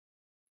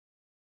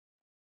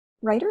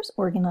Writers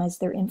organize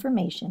their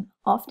information,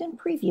 often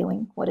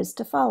previewing what is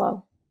to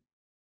follow.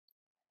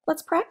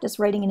 Let's practice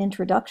writing an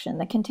introduction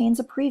that contains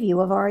a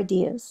preview of our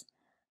ideas.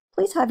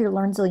 Please have your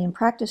LearnZillion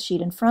practice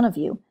sheet in front of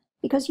you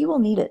because you will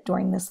need it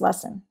during this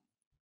lesson.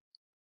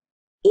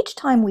 Each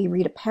time we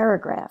read a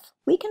paragraph,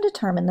 we can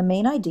determine the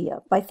main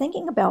idea by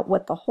thinking about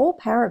what the whole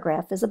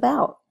paragraph is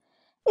about.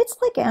 It's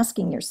like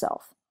asking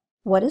yourself,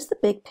 what is the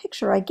big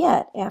picture I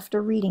get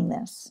after reading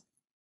this?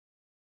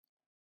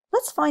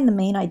 Let's find the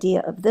main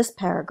idea of this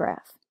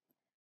paragraph.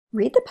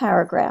 Read the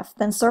paragraph,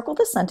 then circle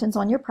the sentence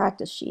on your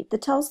practice sheet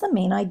that tells the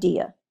main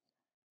idea.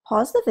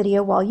 Pause the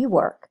video while you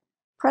work.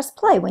 Press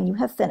play when you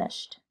have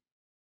finished.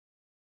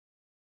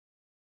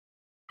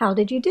 How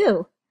did you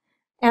do?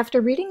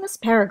 After reading this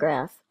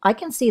paragraph, I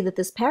can see that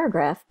this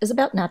paragraph is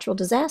about natural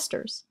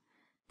disasters.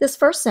 This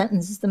first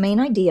sentence is the main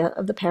idea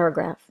of the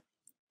paragraph.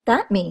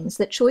 That means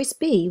that choice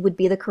B would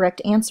be the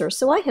correct answer,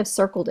 so I have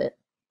circled it.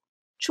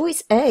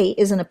 Choice A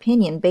is an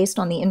opinion based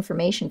on the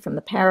information from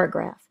the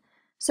paragraph,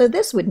 so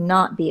this would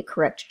not be a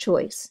correct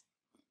choice.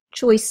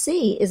 Choice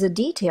C is a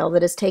detail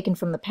that is taken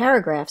from the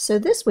paragraph, so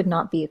this would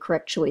not be a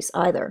correct choice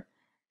either.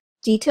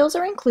 Details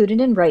are included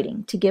in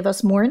writing to give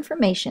us more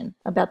information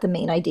about the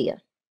main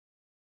idea.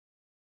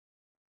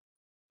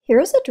 Here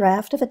is a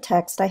draft of a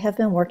text I have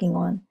been working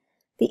on.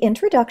 The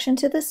introduction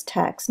to this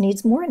text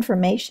needs more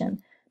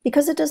information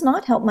because it does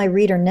not help my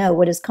reader know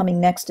what is coming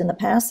next in the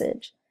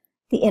passage.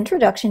 The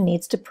introduction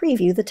needs to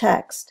preview the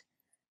text.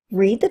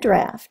 Read the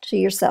draft to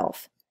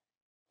yourself.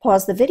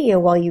 Pause the video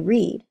while you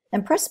read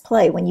and press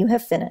play when you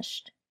have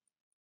finished.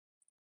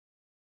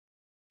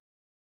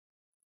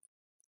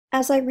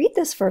 As I read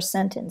this first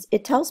sentence,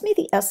 it tells me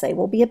the essay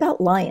will be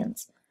about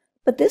lions,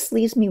 but this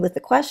leaves me with the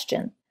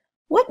question,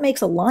 what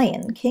makes a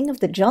lion king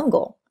of the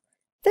jungle?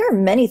 There are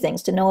many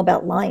things to know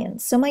about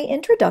lions, so my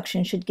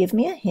introduction should give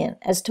me a hint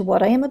as to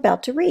what I am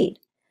about to read.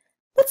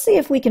 Let's see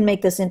if we can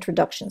make this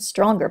introduction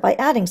stronger by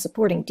adding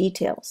supporting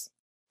details.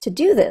 To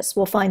do this,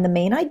 we'll find the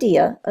main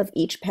idea of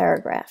each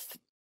paragraph.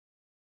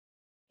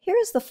 Here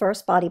is the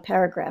first body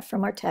paragraph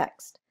from our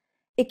text.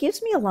 It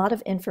gives me a lot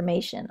of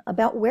information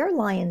about where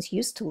lions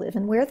used to live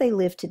and where they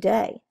live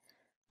today.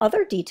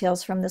 Other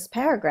details from this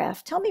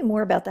paragraph tell me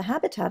more about the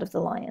habitat of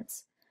the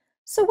lions.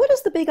 So what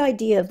is the big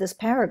idea of this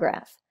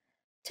paragraph?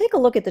 Take a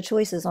look at the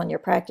choices on your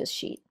practice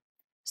sheet.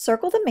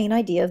 Circle the main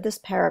idea of this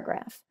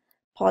paragraph.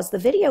 Pause the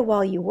video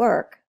while you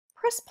work.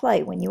 Press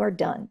play when you are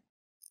done.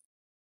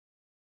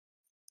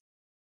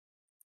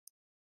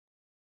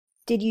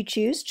 Did you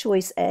choose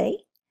choice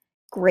A?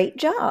 Great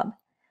job!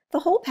 The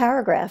whole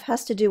paragraph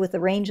has to do with the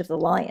range of the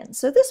lion,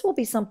 so this will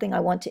be something I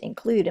want to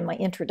include in my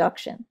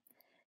introduction.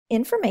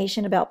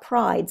 Information about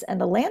prides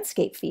and the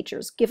landscape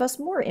features give us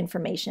more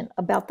information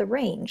about the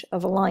range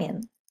of a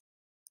lion.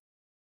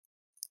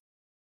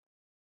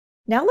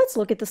 Now let's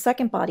look at the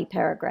second body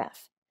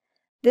paragraph.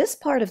 This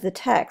part of the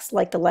text,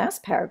 like the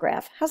last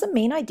paragraph, has a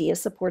main idea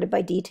supported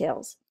by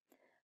details.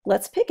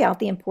 Let's pick out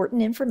the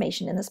important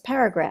information in this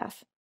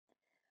paragraph.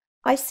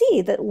 I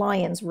see that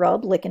lions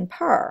rub, lick, and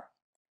purr.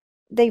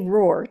 They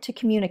roar to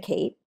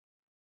communicate,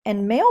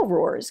 and male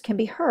roars can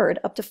be heard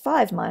up to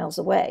 5 miles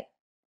away.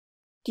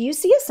 Do you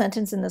see a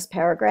sentence in this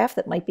paragraph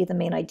that might be the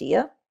main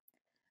idea?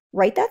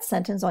 Write that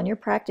sentence on your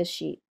practice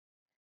sheet.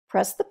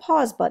 Press the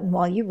pause button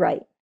while you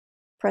write.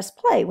 Press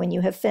play when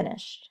you have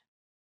finished.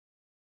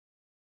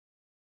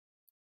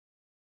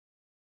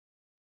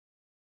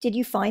 Did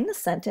you find the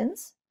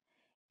sentence?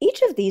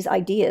 Each of these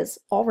ideas,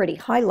 already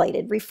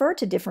highlighted, refer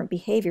to different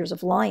behaviors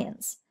of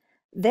lions.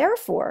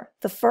 Therefore,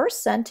 the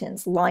first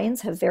sentence,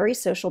 lions have very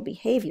social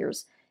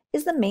behaviors,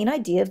 is the main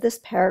idea of this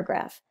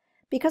paragraph,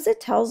 because it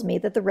tells me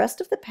that the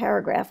rest of the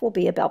paragraph will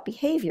be about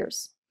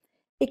behaviors.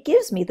 It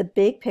gives me the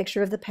big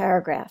picture of the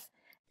paragraph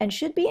and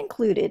should be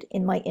included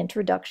in my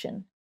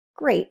introduction.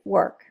 Great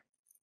work!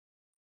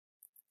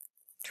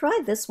 Try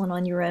this one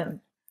on your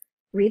own.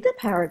 Read the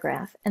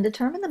paragraph and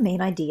determine the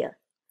main idea.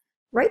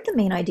 Write the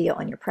main idea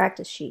on your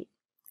practice sheet.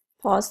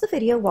 Pause the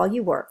video while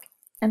you work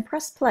and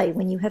press play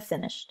when you have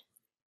finished.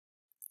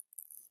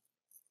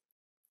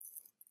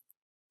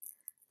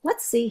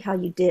 Let's see how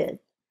you did.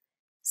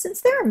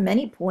 Since there are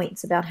many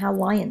points about how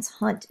lions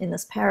hunt in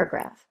this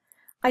paragraph,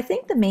 I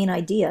think the main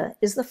idea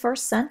is the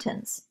first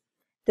sentence.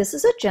 This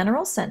is a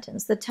general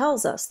sentence that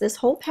tells us this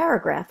whole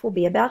paragraph will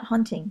be about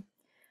hunting.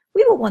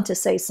 We will want to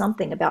say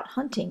something about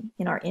hunting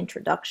in our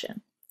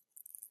introduction.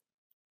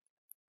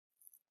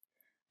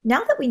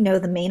 Now that we know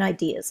the main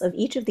ideas of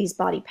each of these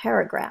body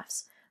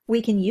paragraphs,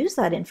 we can use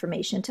that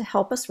information to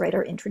help us write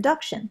our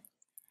introduction.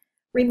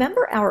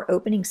 Remember our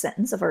opening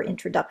sentence of our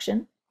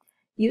introduction?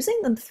 Using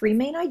the 3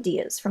 main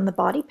ideas from the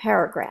body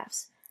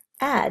paragraphs,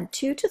 add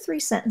 2 to 3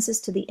 sentences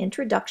to the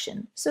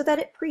introduction so that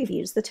it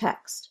previews the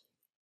text.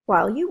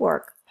 While you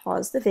work,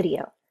 pause the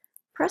video.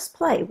 Press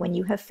play when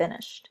you have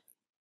finished.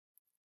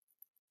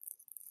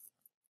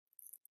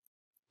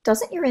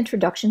 Doesn't your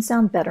introduction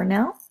sound better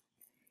now?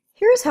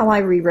 Here's how I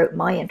rewrote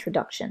my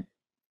introduction.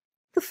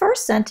 The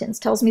first sentence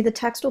tells me the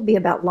text will be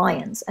about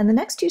lions, and the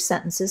next 2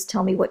 sentences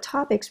tell me what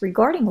topics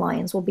regarding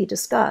lions will be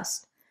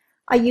discussed.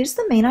 I used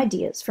the main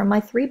ideas from my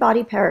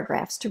 3-body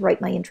paragraphs to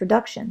write my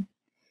introduction.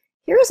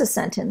 Here is a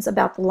sentence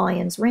about the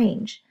lion's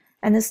range,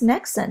 and this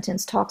next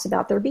sentence talks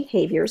about their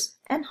behaviors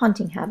and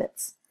hunting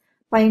habits.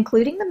 By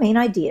including the main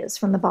ideas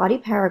from the body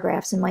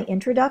paragraphs in my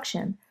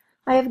introduction,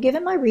 I have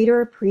given my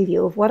reader a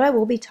preview of what I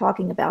will be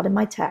talking about in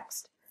my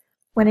text.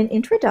 When an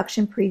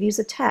introduction previews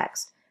a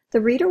text,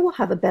 the reader will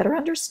have a better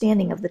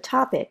understanding of the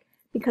topic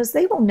because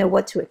they will know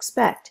what to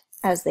expect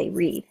as they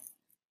read.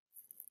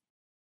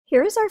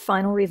 Here is our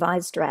final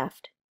revised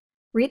draft.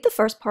 Read the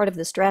first part of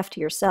this draft to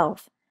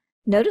yourself.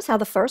 Notice how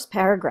the first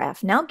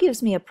paragraph now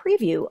gives me a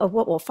preview of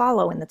what will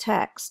follow in the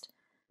text.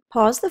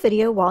 Pause the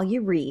video while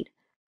you read.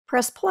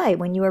 Press play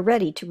when you are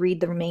ready to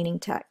read the remaining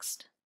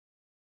text.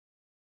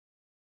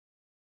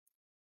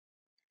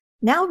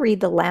 Now read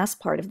the last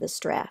part of this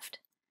draft.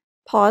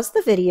 Pause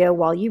the video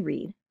while you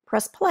read.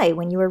 Press play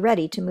when you are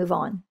ready to move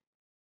on.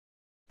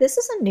 This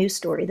is a news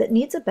story that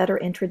needs a better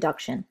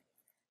introduction.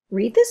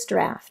 Read this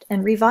draft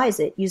and revise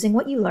it using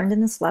what you learned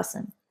in this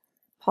lesson.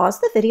 Pause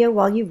the video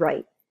while you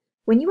write.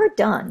 When you are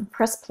done,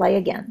 press play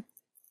again.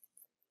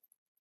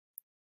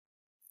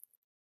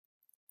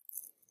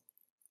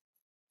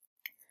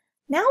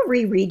 Now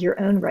reread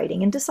your own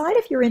writing and decide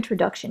if your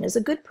introduction is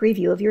a good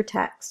preview of your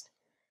text.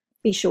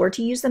 Be sure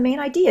to use the main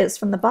ideas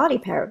from the body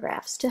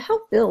paragraphs to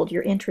help build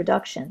your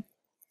introduction.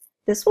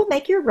 This will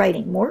make your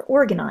writing more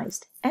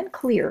organized and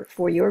clear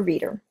for your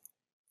reader.